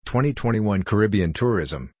2021 Caribbean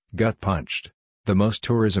tourism, gut-punched. The most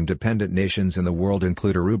tourism-dependent nations in the world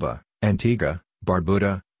include Aruba, Antigua,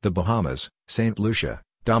 Barbuda, the Bahamas, St. Lucia,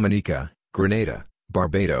 Dominica, Grenada,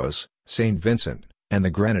 Barbados, St. Vincent, and the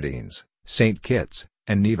Grenadines, St. Kitts,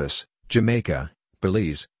 and Nevis, Jamaica,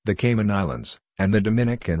 Belize, the Cayman Islands, and the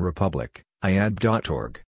Dominican Republic,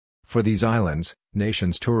 IAD.org. For these islands,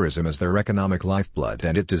 nations' tourism is their economic lifeblood,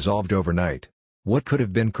 and it dissolved overnight. What could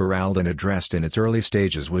have been corralled and addressed in its early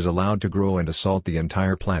stages was allowed to grow and assault the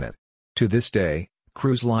entire planet. To this day,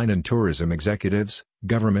 cruise line and tourism executives,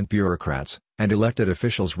 government bureaucrats, and elected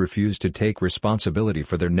officials refuse to take responsibility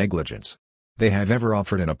for their negligence. They have ever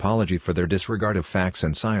offered an apology for their disregard of facts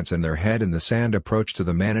and science and their head-in-the-sand approach to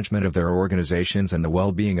the management of their organizations and the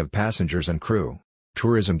well-being of passengers and crew.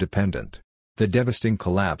 Tourism dependent. The devastating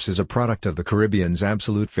collapse is a product of the Caribbean's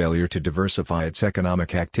absolute failure to diversify its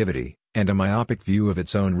economic activity, and a myopic view of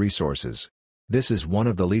its own resources. This is one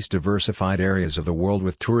of the least diversified areas of the world,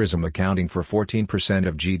 with tourism accounting for 14%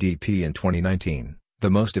 of GDP in 2019, the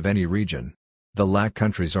most of any region. The LAC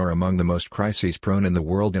countries are among the most crisis-prone in the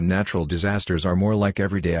world, and natural disasters are more like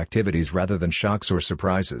everyday activities rather than shocks or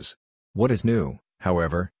surprises. What is new,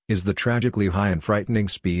 however, is the tragically high and frightening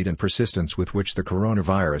speed and persistence with which the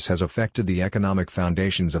coronavirus has affected the economic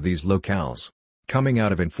foundations of these locales. Coming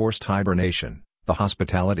out of enforced hibernation, the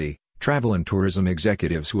hospitality, travel and tourism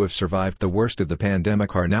executives who have survived the worst of the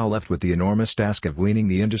pandemic are now left with the enormous task of weaning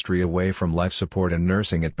the industry away from life support and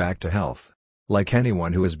nursing it back to health. Like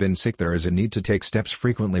anyone who has been sick, there is a need to take steps,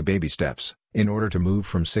 frequently baby steps, in order to move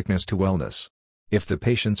from sickness to wellness. If the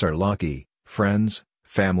patients are lucky, friends,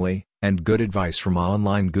 family, and good advice from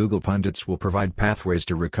online Google pundits will provide pathways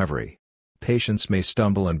to recovery. Patients may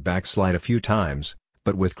stumble and backslide a few times,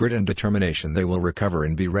 but with grit and determination they will recover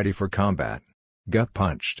and be ready for combat.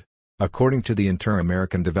 Gut-punched. According to the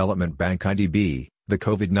Inter-American Development Bank (IDB), the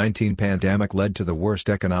COVID-19 pandemic led to the worst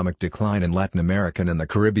economic decline in Latin America and the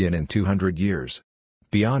Caribbean in 200 years.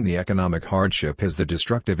 Beyond the economic hardship is the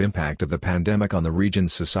destructive impact of the pandemic on the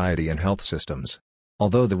region's society and health systems.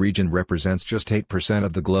 Although the region represents just 8%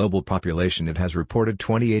 of the global population, it has reported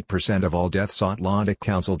 28% of all deaths,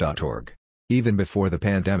 AtlanticCouncil.org. Even before the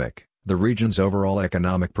pandemic, the region's overall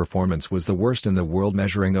economic performance was the worst in the world,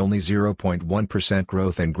 measuring only 0.1%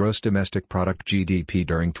 growth in gross domestic product (GDP)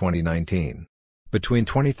 during 2019. Between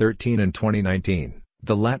 2013 and 2019,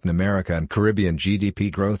 the Latin America and Caribbean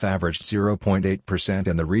GDP growth averaged 0.8%,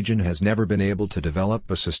 and the region has never been able to develop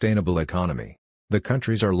a sustainable economy. The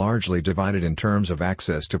countries are largely divided in terms of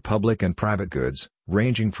access to public and private goods,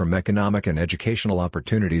 ranging from economic and educational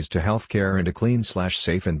opportunities to healthcare and a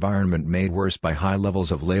clean/safe environment made worse by high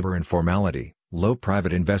levels of labor informality, low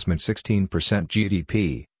private investment, 16%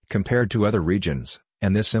 GDP, compared to other regions,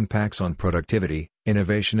 and this impacts on productivity,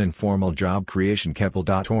 innovation and formal job creation.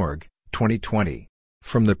 Keppel.org, 2020.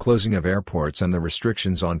 From the closing of airports and the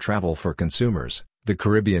restrictions on travel for consumers, the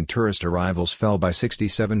Caribbean tourist arrivals fell by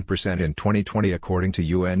 67% in 2020 according to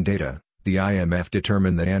UN data. The IMF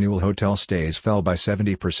determined that annual hotel stays fell by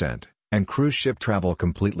 70%, and cruise ship travel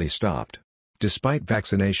completely stopped. Despite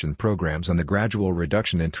vaccination programs and the gradual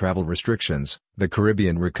reduction in travel restrictions, the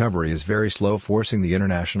Caribbean recovery is very slow, forcing the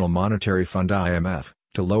International Monetary Fund (IMF)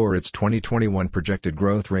 to lower its 2021 projected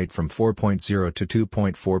growth rate from 4.0 to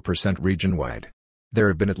 2.4% region-wide. There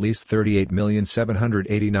have been at least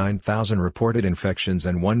 38,789,000 reported infections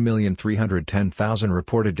and 1,310,000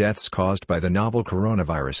 reported deaths caused by the novel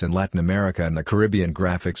coronavirus in Latin America and the Caribbean.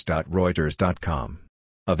 Graphics.Reuters.com.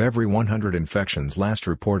 Of every 100 infections last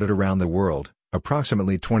reported around the world,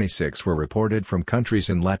 approximately 26 were reported from countries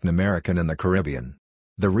in Latin America and the Caribbean.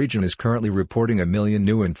 The region is currently reporting 1 million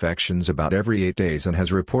new infections about every 8 days and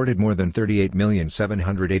has reported more than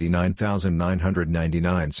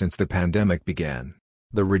 38,789,999 since the pandemic began.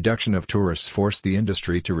 The reduction of tourists forced the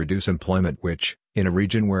industry to reduce employment, which, in a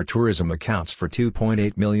region where tourism accounts for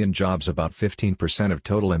 2.8 million jobs, about 15% of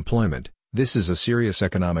total employment, this is a serious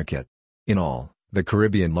economic hit. In all, the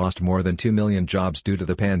Caribbean lost more than 2 million jobs due to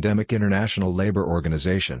the pandemic. International Labor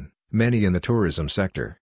Organization, many in the tourism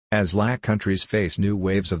sector. As LAC countries face new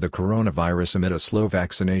waves of the coronavirus amid a slow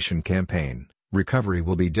vaccination campaign, recovery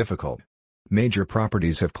will be difficult. Major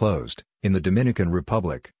properties have closed. In the Dominican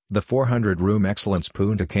Republic, the 400-room Excellence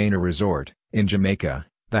Punta Cana Resort; in Jamaica,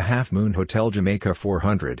 the Half Moon Hotel Jamaica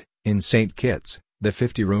 400; in St. Kitts, the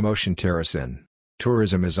 50-room Ocean Terrace Inn.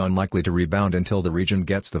 Tourism is unlikely to rebound until the region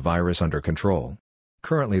gets the virus under control.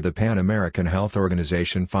 Currently, the Pan American Health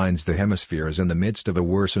Organization finds the hemisphere is in the midst of a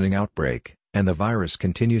worsening outbreak, and the virus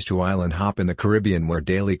continues to island hop in the Caribbean, where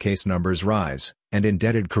daily case numbers rise, and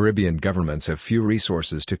indebted Caribbean governments have few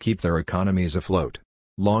resources to keep their economies afloat.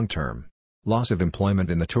 Long term, Loss of employment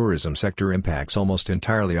in the tourism sector impacts almost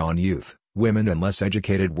entirely on youth, women and less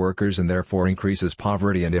educated workers and therefore increases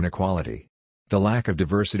poverty and inequality. The lack of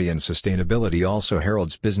diversity and sustainability also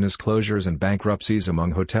heralds business closures and bankruptcies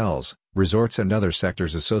among hotels, resorts and other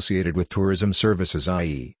sectors associated with tourism services,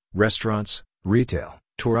 i.e., restaurants, retail,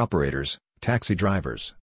 tour operators, taxi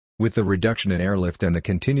drivers. With the reduction in airlift and the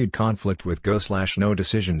continued conflict with go/no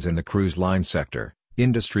decisions in the cruise line sector,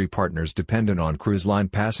 industry partners dependent on cruise line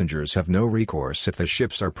passengers have no recourse if the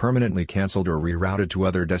ships are permanently cancelled or rerouted to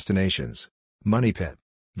other destinations. Money pit.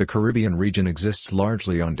 The Caribbean region exists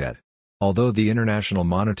largely on debt. Although the international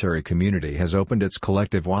monetary community has opened its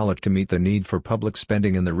collective wallet to meet the need for public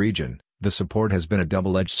spending in the region, the support has been a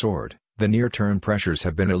double-edged sword. The near-term pressures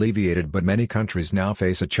have been alleviated, but many countries now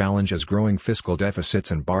face a challenge as growing fiscal deficits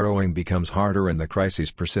and borrowing becomes harder and the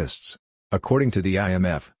crisis persists. According to the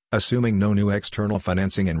IMF, assuming no new external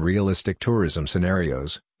financing and realistic tourism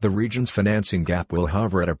scenarios, the region's financing gap will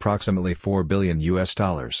hover at approximately $4 billion,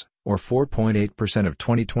 or 4.8% of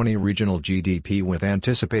 2020 regional GDP. With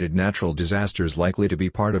anticipated natural disasters likely to be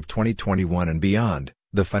part of 2021 and beyond,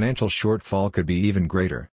 the financial shortfall could be even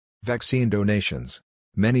greater. Vaccine donations.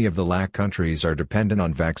 Many of the LAC countries are dependent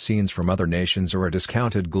on vaccines from other nations or a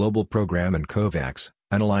discounted global program, and COVAX,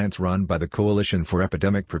 an alliance run by the Coalition for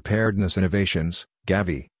Epidemic Preparedness Innovations,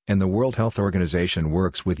 Gavi, and the World Health Organization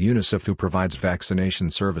works with UNICEF, who provides vaccination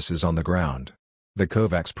services on the ground. The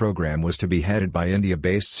COVAX program was to be headed by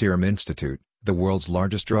India-based Serum Institute, the world's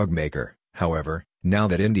largest drug maker. However, now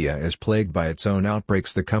that India is plagued by its own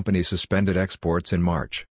outbreaks, the company suspended exports in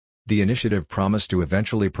March. The initiative promised to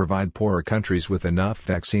eventually provide poorer countries with enough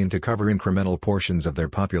vaccine to cover incremental portions of their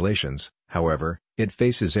populations. However, it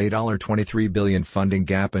faces a $23 billion funding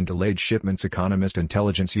gap and delayed shipments. Economist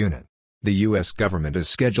Intelligence Unit. The U.S. government is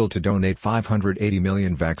scheduled to donate 580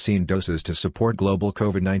 million vaccine doses to support global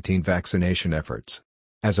COVID-19 vaccination efforts.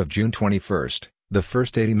 As of June 21, the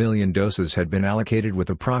first 80 million doses had been allocated,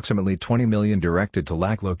 with approximately 20 million directed to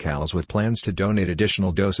LAC locales, with plans to donate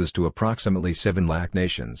additional doses to approximately 7 LAC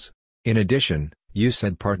nations. In addition,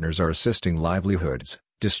 USAID partners are assisting livelihoods,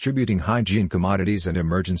 distributing hygiene commodities and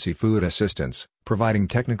emergency food assistance, providing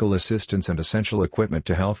technical assistance and essential equipment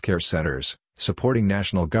to healthcare centers, supporting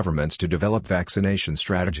national governments to develop vaccination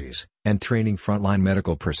strategies, and training frontline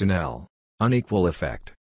medical personnel. Unequal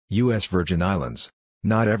effect. U.S. Virgin Islands.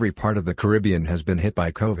 Not every part of the Caribbean has been hit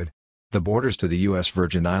by COVID. The borders to the U.S.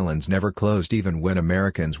 Virgin Islands never closed even when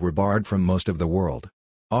Americans were barred from most of the world.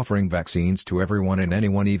 Offering vaccines to everyone and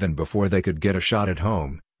anyone even before they could get a shot at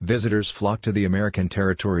home, visitors flocked to the American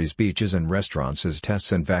territory's beaches and restaurants as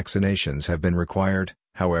tests and vaccinations have been required.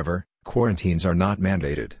 However, quarantines are not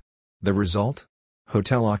mandated. The result?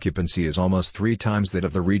 Hotel occupancy is almost 3 times that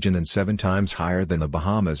of the region and 7 times higher than the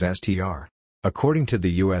Bahamas STR. According to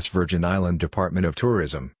the U.S. Virgin Island Department of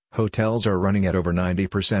Tourism, hotels are running at over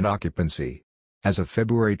 90% occupancy. As of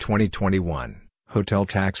February 2021, hotel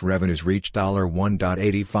tax revenues reached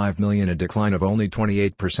 $1.85 million, a decline of only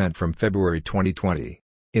 28% from February 2020.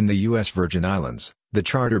 In the U.S. Virgin Islands, the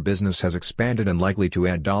charter business has expanded and likely to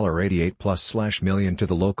add $88+ million to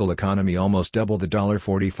the local economy, almost double the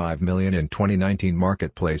 $45 million in 2019.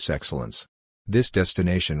 Marketplace excellence. This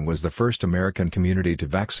destination was the first American community to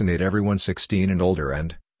vaccinate everyone 16 and older,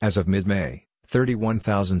 and, as of mid-May,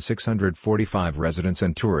 31,645 residents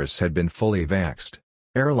and tourists had been fully vaxxed.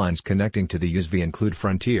 Airlines connecting to the USV include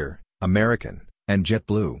Frontier, American, and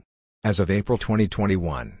JetBlue. As of April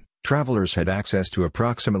 2021, travelers had access to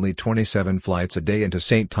approximately 27 flights a day into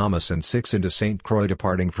St. Thomas and 6 into St. Croix,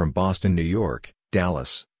 departing from Boston, New York,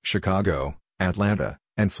 Dallas, Chicago, Atlanta,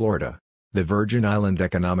 and Florida. The Virgin Island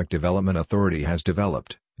Economic Development Authority has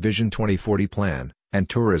developed Vision 2040 plan, and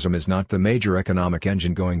tourism is not the major economic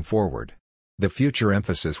engine going forward. The future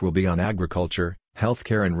emphasis will be on agriculture,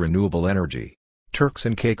 healthcare and renewable energy. Turks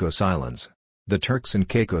and Caicos Islands. The Turks and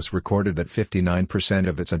Caicos recorded that 59%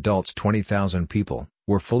 of its adults, 20,000 people,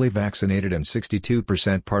 were fully vaccinated and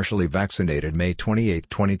 62% partially vaccinated. May 28,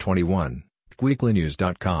 2021,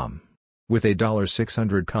 weeklynews.com. With a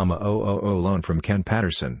 $600,000 loan from Ken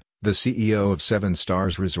Patterson, the CEO of 7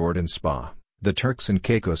 Stars Resort and Spa, the Turks and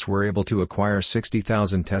Caicos were able to acquire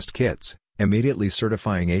 60,000 test kits, immediately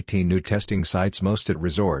certifying 18 new testing sites, most at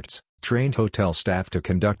resorts, trained hotel staff to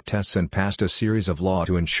conduct tests, and passed a series of laws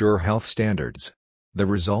to ensure health standards. The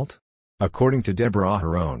result? According to Deborah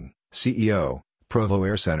Aharon, CEO, Provo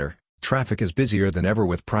Air Center, traffic is busier than ever,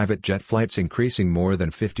 with private jet flights increasing more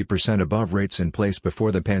than 50% above rates in place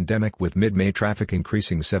before the pandemic, with mid-May traffic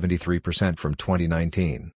increasing 73% from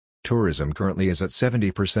 2019. Tourism currently is at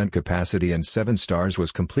 70% capacity, and 7 Stars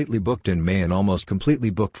was completely booked in May and almost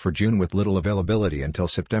completely booked for June, with little availability until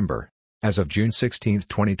September. As of June 16,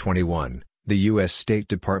 2021, the U.S. State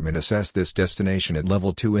Department assessed this destination at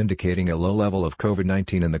Level 2, indicating a low level of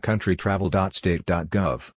COVID-19 in the country.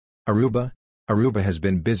 Travel.state.gov. Aruba. Aruba has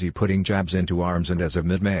been busy putting jabs into arms, and as of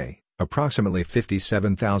mid-May, approximately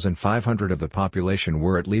 57,500 of the population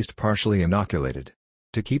were at least partially inoculated.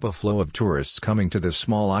 To keep a flow of tourists coming to this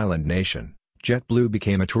small island nation, JetBlue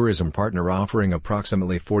became a tourism partner, offering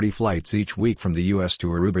approximately 40 flights each week from the U.S. to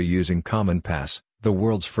Aruba using Common Pass, the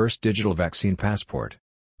world's first digital vaccine passport.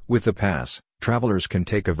 With the pass, travelers can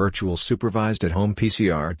take a virtual supervised at-home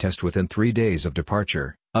PCR test within 3 days of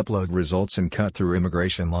departure, upload results and cut through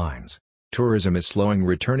immigration lines. Tourism is slowing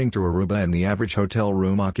returning to Aruba, and the average hotel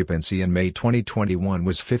room occupancy in May 2021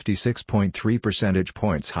 was 56.3 percentage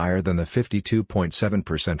points higher than the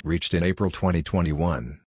 52.7% reached in April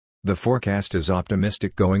 2021. The forecast is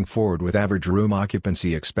optimistic going forward, with average room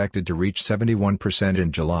occupancy expected to reach 71%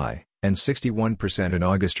 in July, and 61% in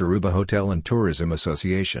August. Aruba Hotel and Tourism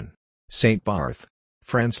Association. St. Barth.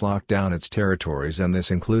 France locked down its territories, and this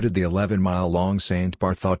included the 11-mile-long St.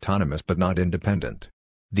 Barth Autonomous but not Independent.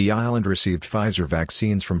 The island received Pfizer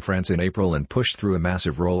vaccines from France in April and pushed through a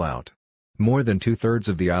massive rollout. More than two-thirds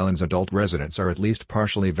of the island's adult residents are at least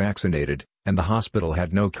partially vaccinated, and the hospital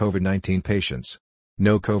had no COVID-19 patients.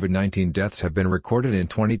 No COVID-19 deaths have been recorded in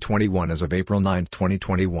 2021 as of April 9,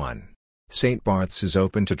 2021. St. Barth's is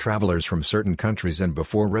open to travelers from certain countries, and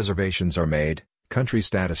before reservations are made, country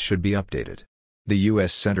status should be updated. The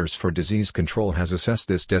U.S. Centers for Disease Control has assessed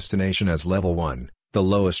this destination as Level 1, the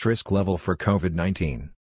lowest risk level for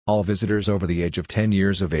COVID-19. All visitors over the age of 10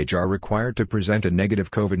 years of age are required to present a negative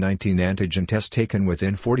COVID-19 antigen test taken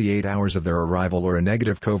within 48 hours of their arrival, or a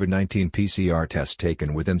negative COVID-19 PCR test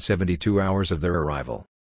taken within 72 hours of their arrival.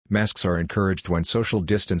 Masks are encouraged when social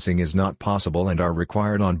distancing is not possible and are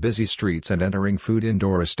required on busy streets and entering food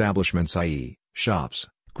indoor establishments, i.e., shops,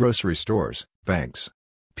 grocery stores, banks.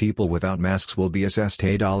 People without masks will be assessed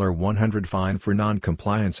a $100 fine for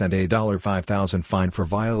non-compliance and a $5,000 fine for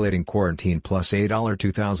violating quarantine, plus a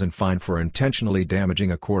 $2,000 fine for intentionally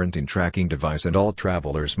damaging a quarantine tracking device, and all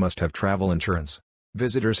travelers must have travel insurance.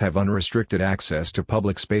 Visitors have unrestricted access to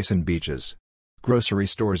public space and beaches. Grocery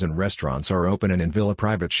stores and restaurants are open, and in villa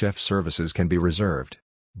private chef services can be reserved.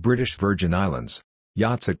 British Virgin Islands.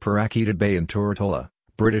 Yachts at Paraquita Bay in Tortola,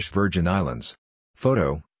 British Virgin Islands.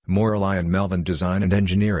 Photo: Morley and Melvin Design and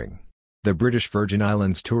Engineering. The British Virgin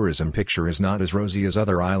Islands tourism picture is not as rosy as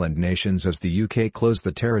other island nations, as the UK closed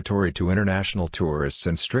the territory to international tourists,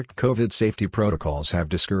 and strict COVID safety protocols have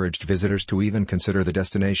discouraged visitors to even consider the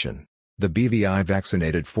destination. The BVI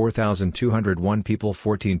vaccinated 4,201 people,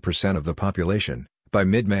 14% of the population, by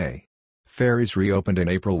mid-May. Ferries reopened in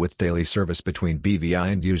April with daily service between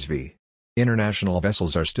BVI and USV. International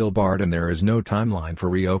vessels are still barred, and there is no timeline for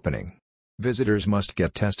reopening. Visitors must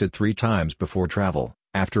get tested 3 times before travel,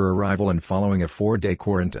 after arrival and following a 4-day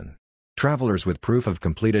quarantine. Travelers with proof of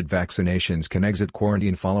completed vaccinations can exit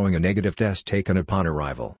quarantine following a negative test taken upon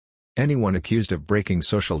arrival. Anyone accused of breaking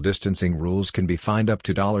social distancing rules can be fined up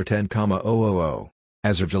to $10,000.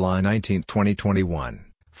 As of July 19, 2021,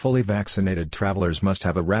 fully vaccinated travelers must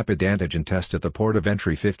have a rapid antigen test at the port of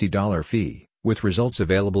entry, $50 fee, with results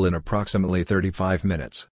available in approximately 35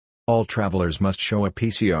 minutes. All travelers must show a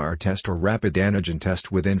PCR test or rapid antigen test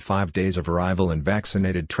within 5 days of arrival, and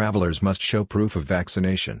vaccinated travelers must show proof of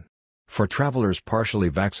vaccination. For travelers partially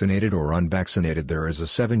vaccinated or unvaccinated, there is a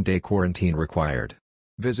 7-day quarantine required.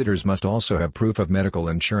 Visitors must also have proof of medical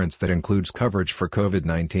insurance that includes coverage for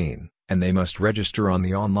COVID-19, and they must register on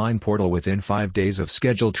the online portal within 5 days of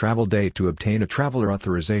scheduled travel date to obtain a traveler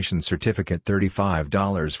authorization certificate.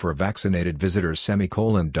 $35 for vaccinated visitors,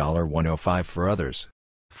 $105 for others.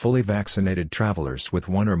 Fully vaccinated travelers with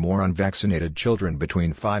 1 or more unvaccinated children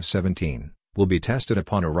between 5-17 will be tested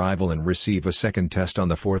upon arrival and receive a second test on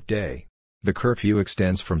the 4th day. The curfew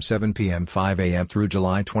extends from 7 p.m. 5 a.m. through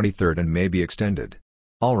July 23 and may be extended.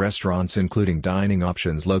 All restaurants, including dining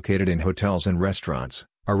options located in hotels and restaurants,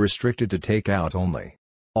 are restricted to take-out only.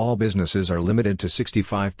 All businesses are limited to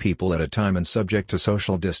 65 people at a time and subject to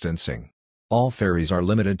social distancing. All ferries are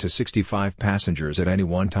limited to 65 passengers at any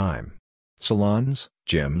one time. Salons,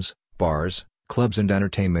 gyms, bars, clubs and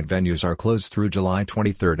entertainment venues are closed through July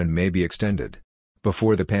 23 and may be extended.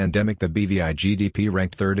 Before the pandemic, the BVI GDP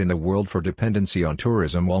ranked 3rd in the world for dependency on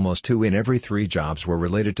tourism. Almost 2 in every 3 jobs were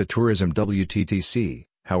related to tourism. WTTC,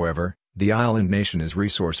 however, the island nation is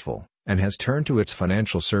resourceful, and has turned to its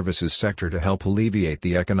financial services sector to help alleviate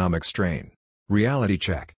the economic strain. Reality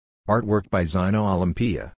check. Artwork by Zino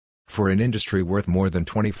Olympia. For an industry worth more than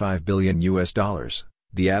 $25 billion,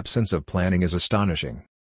 the absence of planning is astonishing.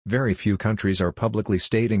 Very few countries are publicly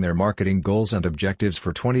stating their marketing goals and objectives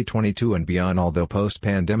for 2022 and beyond, although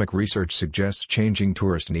post-pandemic research suggests changing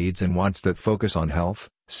tourist needs and wants that focus on health,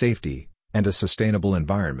 safety, and a sustainable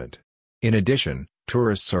environment. In addition,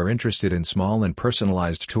 tourists are interested in small and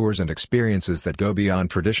personalized tours and experiences that go beyond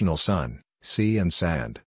traditional sun, sea and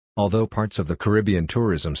sand. Although parts of the Caribbean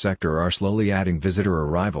tourism sector are slowly adding visitor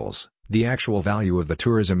arrivals, the actual value of the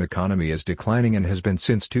tourism economy is declining and has been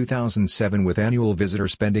since 2007, with annual visitor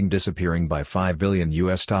spending disappearing by $5 billion.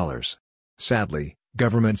 Sadly,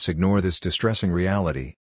 governments ignore this distressing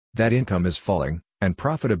reality. That income is falling, and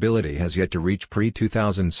profitability has yet to reach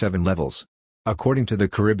pre-2007 levels. According to the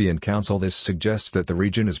Caribbean Council, this suggests that the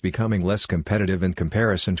region is becoming less competitive in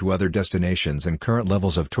comparison to other destinations and current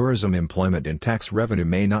levels of tourism employment and tax revenue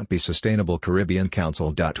may not be sustainable.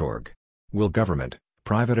 CaribbeanCouncil.org. Will government,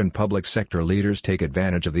 private and public sector leaders take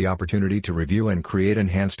advantage of the opportunity to review and create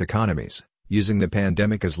enhanced economies, using the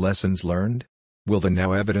pandemic as lessons learned? Will the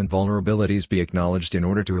now evident vulnerabilities be acknowledged in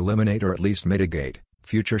order to eliminate or at least mitigate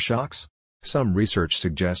future shocks? Some research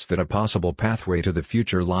suggests that a possible pathway to the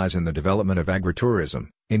future lies in the development of agritourism,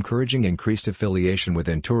 encouraging increased affiliation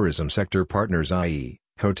within tourism sector partners, i.e.,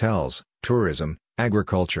 hotels, tourism,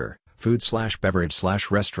 agriculture,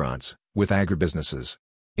 food/beverage/restaurants, with agribusinesses.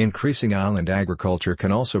 Increasing island agriculture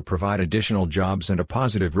can also provide additional jobs and a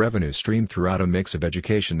positive revenue stream throughout a mix of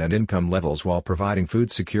education and income levels while providing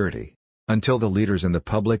food security. Until the leaders in the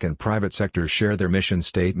public and private sectors share their mission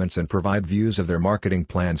statements and provide views of their marketing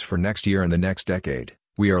plans for next year and the next decade,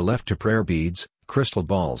 we are left to prayer beads, crystal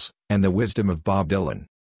balls, and the wisdom of Bob Dylan.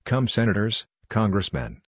 Come senators,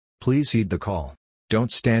 congressmen. Please heed the call.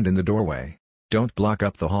 Don't stand in the doorway. Don't block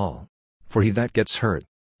up the hall. For he that gets hurt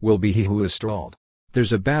will be he who is stalled.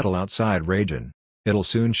 There's a battle outside ragin'. It'll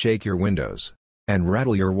soon shake your windows and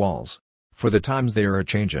rattle your walls. For the times they are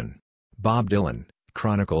a-changin'. Bob Dylan,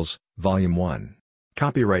 Chronicles, Volume 1.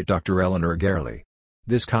 Copyright Dr. Eleanor Garley.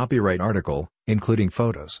 This copyright article, including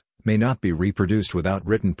photos, may not be reproduced without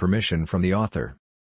written permission from the author.